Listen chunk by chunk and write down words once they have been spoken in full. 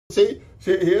See,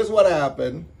 here's what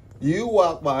happened. You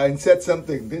walked by and said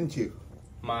something, didn't you?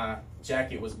 My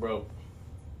jacket was broke.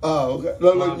 Oh, okay.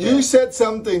 Look, you said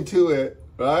something to it,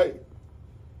 right?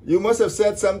 You must have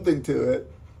said something to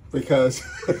it because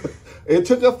it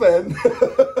took offense.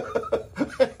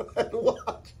 And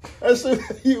watch, as soon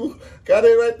as you got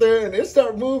it right there and it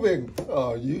started moving.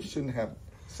 Oh, you shouldn't have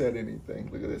said anything.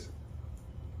 Look at this.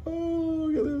 Oh,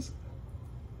 look at this.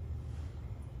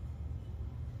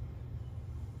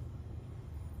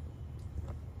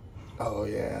 Oh,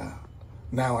 yeah.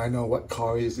 Now I know what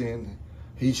car he's in.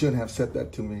 He shouldn't have said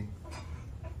that to me.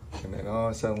 And then,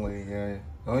 oh, suddenly, yeah.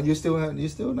 Oh, you're still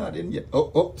not in yet.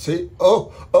 Oh, see?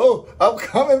 Oh, I'm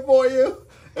coming for you.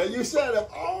 And you said,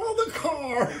 of all the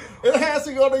car, it has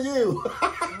to go to you.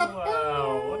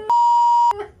 Wow.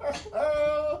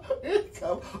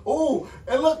 Oh,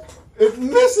 and look, it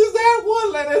misses that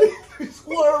one. Let it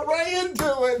swerve right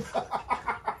into it.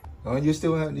 Oh, you're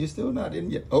still not in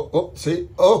yet. Oh, see?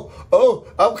 Oh,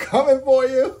 I'm coming for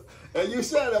you. And you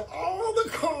said, of all the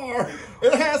car,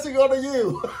 it has to go to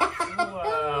you.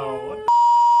 Wow.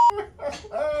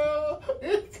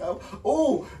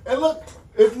 Oh, and look,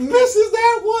 it misses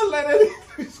that one. Let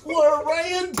it swerve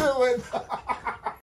right into it.